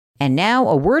And now,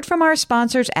 a word from our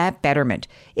sponsors at Betterment.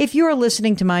 If you're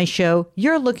listening to my show,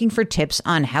 you're looking for tips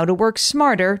on how to work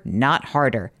smarter, not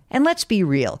harder. And let's be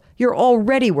real, you're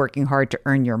already working hard to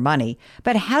earn your money,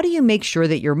 but how do you make sure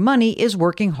that your money is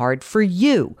working hard for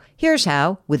you? Here's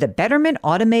how. With a Betterment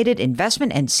automated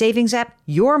investment and savings app,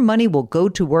 your money will go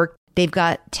to work. They've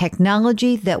got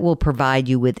technology that will provide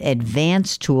you with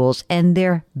advanced tools, and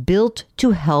they're built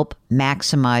to help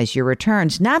maximize your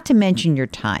returns, not to mention your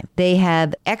time. They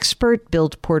have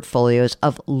expert-built portfolios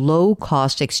of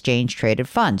low-cost exchange-traded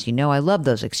funds. You know I love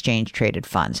those exchange-traded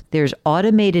funds. There's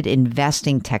automated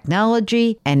investing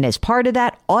technology, and as part of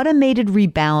that, automated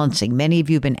rebalancing. Many of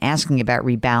you have been asking about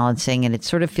rebalancing, and it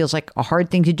sort of feels like a hard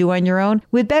thing to do on your own.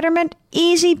 With Betterment,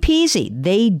 easy peasy.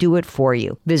 They do it for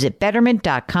you. Visit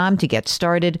Betterment.com to get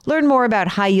started. Learn more about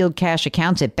high-yield cash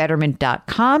accounts at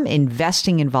Betterment.com.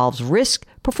 Investing involves risk.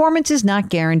 Performance is not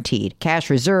guaranteed.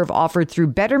 Cash reserve offered through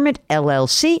Betterment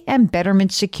LLC and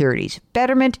Betterment Securities.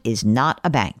 Betterment is not a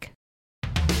bank.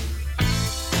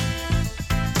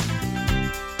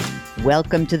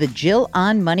 Welcome to the Jill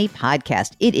on Money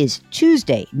podcast. It is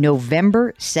Tuesday,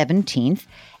 November 17th,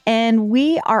 and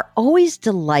we are always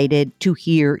delighted to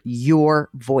hear your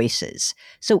voices.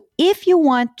 So if you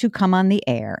want to come on the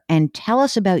air and tell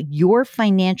us about your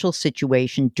financial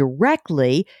situation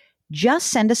directly, just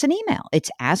send us an email.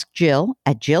 It's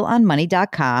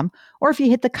askjill@jillonmoney.com, or if you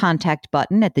hit the contact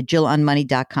button at the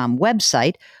jillonmoney.com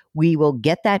website, we will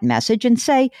get that message and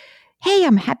say, hey,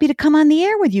 I'm happy to come on the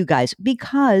air with you guys,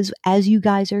 because as you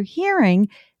guys are hearing,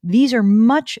 these are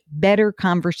much better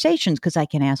conversations because I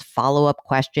can ask follow-up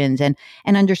questions and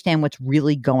understand what's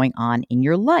really going on in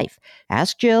your life.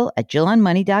 Ask Jill at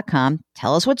jillonmoney.com.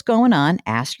 Tell us what's going on,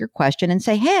 ask your question, and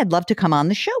say, hey, I'd love to come on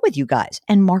the show with you guys.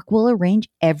 And Mark will arrange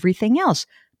everything else.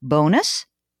 Bonus,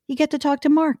 you get to talk to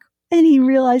Mark. And he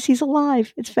realized he's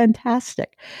alive. It's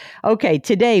fantastic. Okay,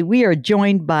 today we are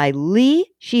joined by Lee.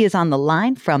 She is on the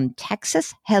line from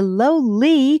Texas. Hello,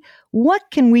 Lee. What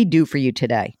can we do for you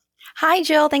today? Hi,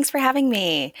 Jill. Thanks for having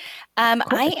me.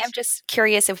 I am just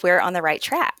curious if we're on the right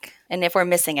track and if we're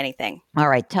missing anything. All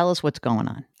right. Tell us what's going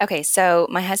on. Okay. So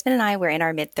my husband and I, we're in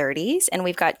our mid-30s, and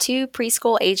we've got 2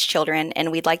 preschool-age children,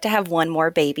 and we'd like to have one more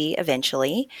baby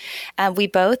eventually. We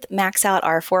both max out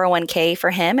our 401k for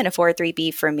him and a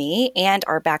 403b for me, and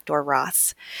our backdoor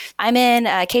Roths. I'm in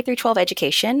K through 12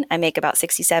 education. I make about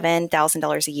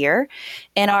 $67,000 a year.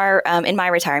 In my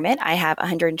retirement, I have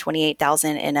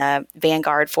 $128,000 in a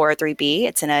Vanguard 403b.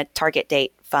 It's in a target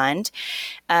date fund.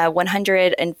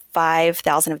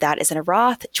 $105,000 of that is in a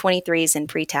Roth, 23 is in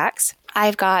pre-tax.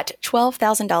 I've got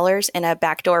 $12,000 in a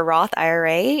backdoor Roth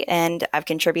IRA, and I've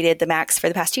contributed the max for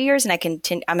the past 2 years, and I'm going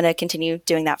to continue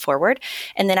doing that forward.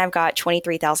 And then I've got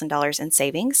 $23,000 in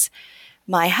savings.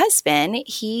 My husband,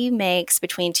 he makes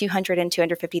between $200,000 and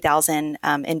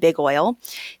 $250,000 in big oil.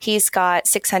 He's got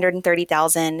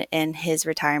 $630,000 in his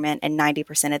retirement, and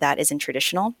 90% of that is in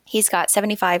traditional. He's got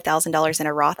 $75,000 in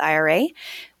a Roth IRA.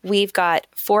 We've got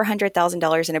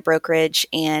 $400,000 in a brokerage,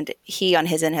 and he on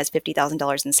his end has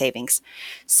 $50,000 in savings.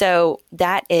 So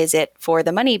that is it for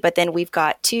the money. But then we've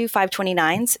got 2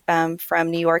 529s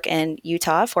from New York and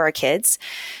Utah for our kids.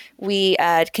 We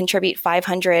contribute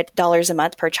 $500 a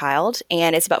month per child,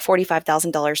 and it's about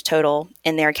 $45,000 total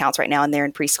in their accounts right now, and they're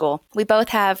in preschool. We both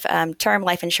have term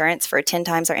life insurance for 10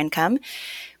 times our income.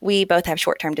 We both have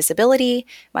short-term disability.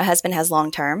 My husband has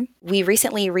long-term. We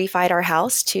recently refied our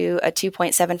house to a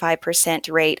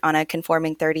 2.75% rate on a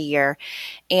conforming 30-year,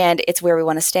 and it's where we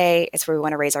want to stay. It's where we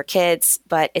want to raise our kids,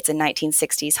 but it's a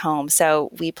 1960s home. So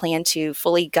we plan to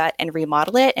fully gut and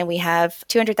remodel it, and we have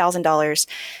 $200,000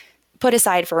 put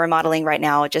aside for remodeling right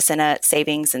now, just in a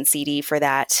savings and CD for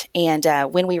that. And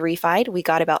when we refied, we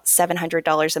got about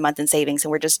 $700 a month in savings, and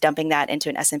we're just dumping that into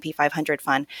an S&P 500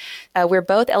 fund. We're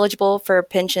both eligible for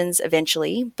pensions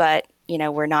eventually, but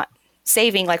we're not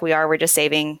saving like we are. We're just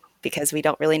saving because we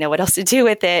don't really know what else to do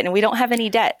with it, and we don't have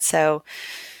any debt. So,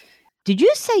 did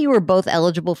you say you were both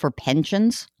eligible for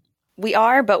pensions? We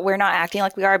are, but we're not acting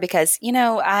like we are because,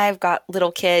 I've got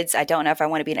little kids. I don't know if I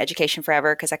want to be in education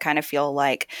forever because I kind of feel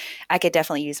like I could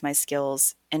definitely use my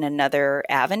skills in another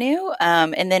avenue.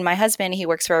 And then my husband, he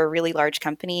works for a really large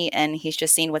company, and he's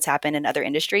just seen what's happened in other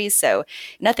industries. So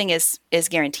nothing is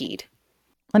guaranteed.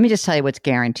 Let me just tell you what's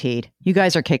guaranteed. You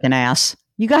guys are kicking ass.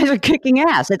 You guys are kicking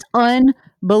ass. It's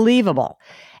unbelievable.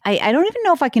 I don't even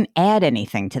know if I can add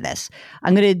anything to this.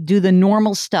 I'm going to do the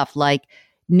normal stuff like,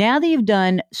 now that you've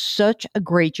done such a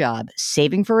great job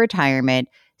saving for retirement,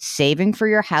 saving for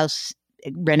your house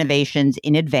renovations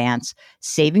in advance,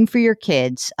 saving for your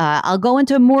kids, I'll go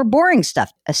into more boring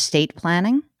stuff. Estate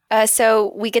planning.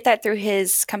 So we get that through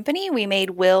his company. We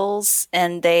made wills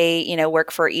and they,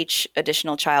 work for each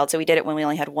additional child. So we did it when we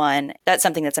only had one. That's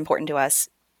something that's important to us.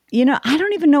 I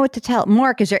don't even know what to tell.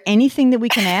 Mark, is there anything that we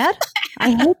can add?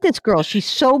 I hate this girl. She's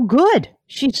so good.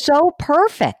 She's so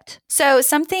perfect. So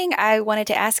something I wanted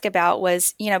to ask about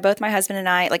was, both my husband and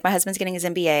I, like my husband's getting his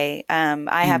MBA.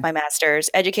 I have my master's.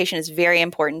 Education is very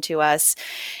important to us.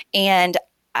 And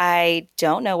I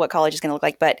don't know what college is going to look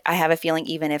like, but I have a feeling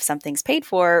even if something's paid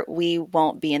for, we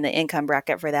won't be in the income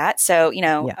bracket for that. So,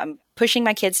 I'm pushing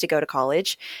my kids to go to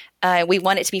college. We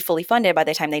want it to be fully funded by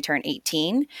the time they turn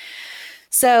 18.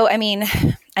 So, I mean,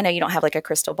 I know you don't have like a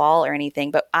crystal ball or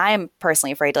anything, but I'm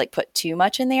personally afraid to like put too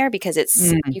much in there because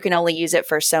you can only use it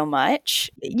for so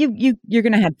much. You're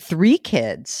going to have 3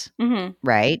 kids,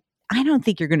 right? I don't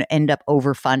think you're going to end up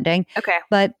overfunding. Okay.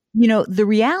 But, the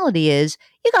reality is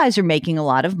you guys are making a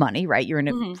lot of money, right? You're in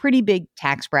a pretty big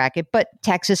tax bracket, but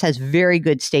Texas has very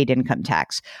good state income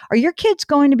tax. Are your kids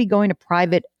going to be going to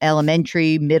private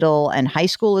elementary, middle, and high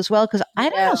school as well? Because I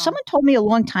don't know. Someone told me a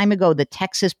long time ago that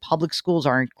Texas public schools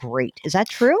aren't great. Is that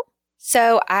true?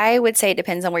 So I would say it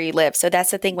depends on where you live. So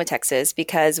that's the thing with Texas,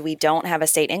 because we don't have a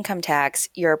state income tax.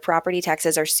 Your property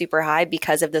taxes are super high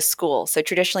because of the school. So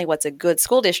traditionally, what's a good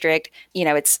school district,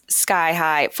 it's sky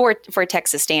high for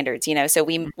Texas standards, So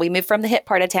we moved from the hip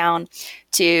part of town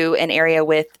to an area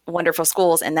with wonderful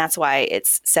schools. And that's why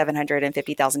it's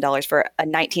 $750,000 for a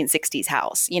 1960s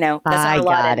house. That's not a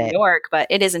lot in New York, but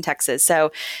it is in Texas.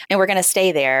 So, and we're going to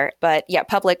stay there. But yeah,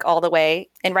 public all the way.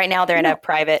 And right now they're in a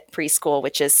private preschool,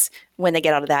 which is when they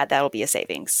get out of that, that'll be a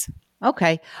savings.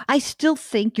 Okay. I still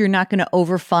think you're not going to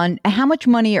overfund. How much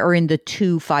money are in the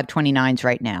 2 529s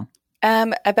right now?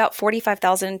 About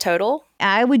 $45,000 total.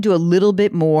 I would do a little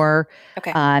bit more.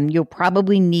 Okay. You'll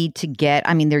probably need to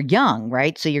they're young,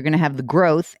 right? So you're going to have the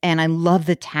growth. And I love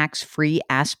the tax-free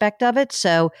aspect of it.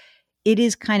 So it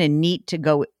is kind of neat to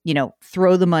go,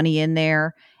 throw the money in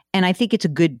there. And I think it's a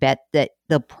good bet that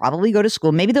they'll probably go to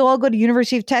school. Maybe they'll all go to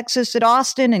University of Texas at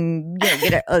Austin and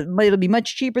it'll be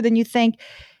much cheaper than you think.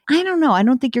 I don't know. I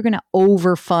don't think you're going to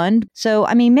overfund. So,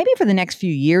 I mean, maybe for the next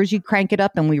few years, you crank it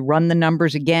up and we run the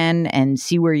numbers again and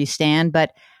see where you stand.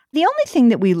 But the only thing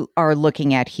that we are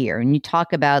looking at here, and you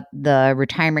talk about the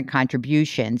retirement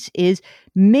contributions, is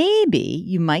maybe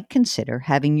you might consider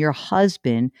having your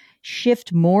husband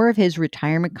shift more of his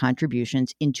retirement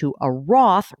contributions into a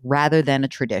Roth rather than a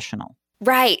traditional.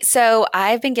 Right. So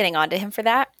I've been getting onto him for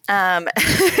that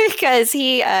because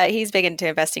he's big into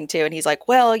investing too. And he's like,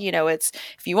 well, it's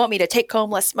if you want me to take home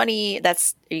less money,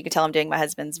 you can tell I'm doing my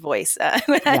husband's voice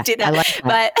when I do that. I like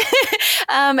that.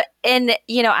 But, and,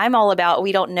 I'm all about,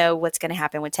 we don't know what's going to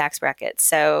happen with tax brackets.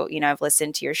 So, I've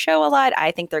listened to your show a lot.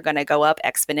 I think they're going to go up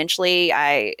exponentially.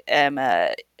 I am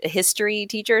a history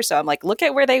teacher. So I'm like, look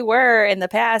at where they were in the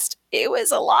past. It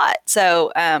was a lot.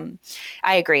 So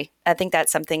I agree. I think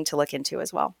that's something to look into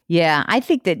as well. Yeah, I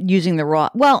think that using the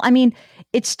Roth, well, I mean,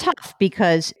 it's tough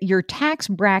because your tax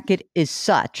bracket is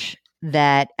such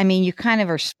that, I mean, you kind of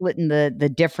are splitting the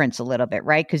difference a little bit,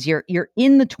 right? Because you're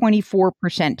in the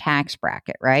 24% tax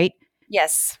bracket, right?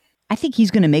 Yes. I think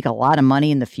he's going to make a lot of money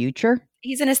in the future.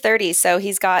 He's in his 30s, so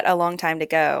he's got a long time to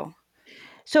go.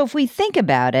 So if we think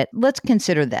about it, let's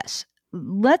consider this.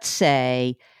 Let's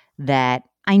say that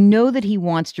I know that he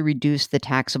wants to reduce the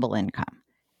taxable income,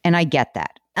 and I get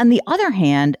that. On the other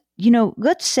hand,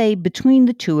 let's say between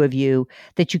the two of you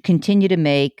that you continue to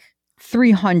make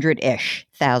 $300-ish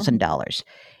thousand.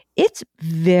 It's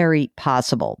very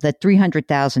possible that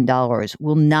 $300,000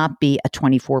 will not be a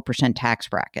 24% tax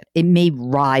bracket. It may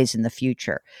rise in the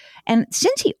future. And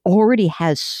since he already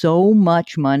has so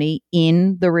much money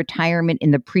in the retirement,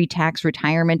 in the pre-tax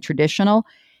retirement traditional,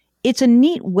 it's a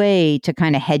neat way to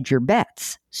kind of hedge your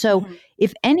bets. So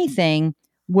if anything,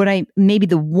 maybe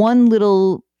the one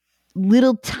little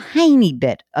tiny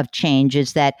bit of change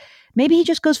is that maybe he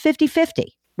just goes 50-50.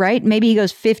 Right? Maybe he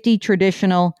goes 50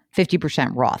 traditional,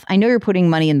 50% Roth. I know you're putting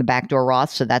money in the backdoor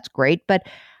Roth, so that's great. But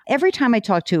every time I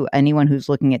talk to anyone who's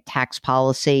looking at tax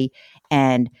policy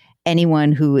and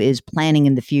anyone who is planning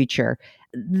in the future,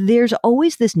 there's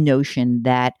always this notion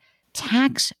that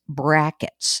tax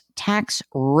brackets, tax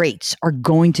rates are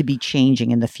going to be changing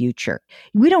in the future.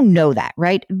 We don't know that,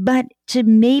 right? But to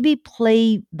maybe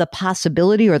play the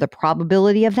possibility or the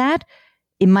probability of that,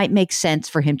 it might make sense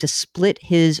for him to split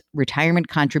his retirement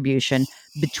contribution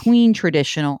between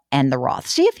traditional and the Roth.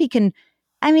 See if he can,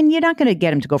 you're not going to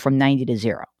get him to go from 90 to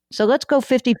 0. So let's go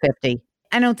 50-50.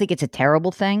 I don't think it's a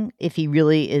terrible thing if he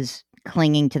really is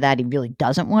clinging to that. He really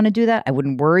doesn't want to do that. I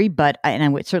wouldn't worry, but I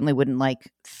certainly wouldn't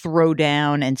like throw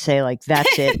down and say like,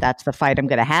 that's it. That's the fight I'm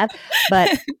going to have.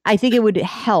 But I think it would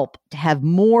help to have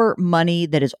more money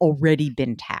that has already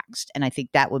been taxed. And I think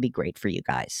that would be great for you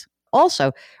guys.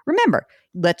 Also, remember,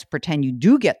 let's pretend you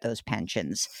do get those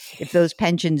pensions. If those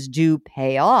pensions do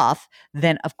pay off,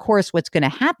 then of course what's going to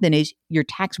happen is your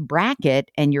tax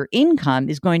bracket and your income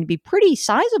is going to be pretty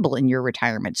sizable in your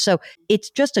retirement. So it's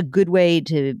just a good way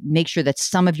to make sure that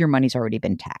some of your money's already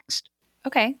been taxed.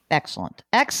 Okay. Excellent.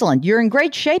 Excellent. You're in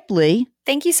great shape, Lee.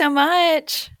 Thank you so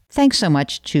much. Thanks so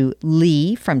much to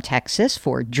Lee from Texas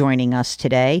for joining us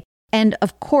today. And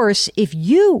of course, if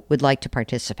you would like to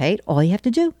participate, all you have to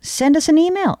do, send us an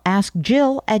email. Ask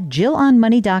Jill at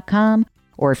jillonmoney.com.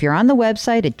 Or if you're on the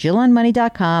website at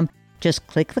jillonmoney.com, just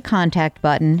click the contact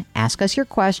button, ask us your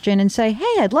question, and say,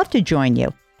 hey, I'd love to join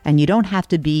you. And you don't have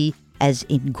to be as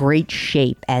in great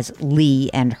shape as Lee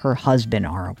and her husband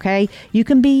are, okay? You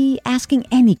can be asking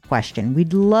any question.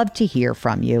 We'd love to hear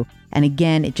from you. And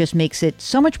again, it just makes it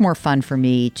so much more fun for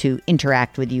me to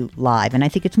interact with you live. And I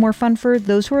think it's more fun for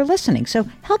those who are listening. So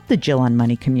help the Jill on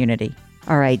Money community.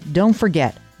 All right, don't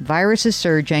forget, virus is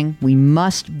surging. We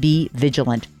must be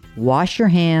vigilant. Wash your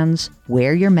hands,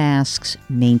 wear your masks,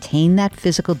 maintain that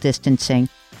physical distancing,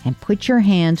 and put your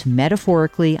hands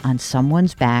metaphorically on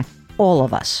someone's back. All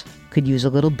of us could use a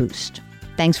little boost.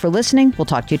 Thanks for listening. We'll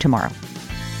talk to you tomorrow.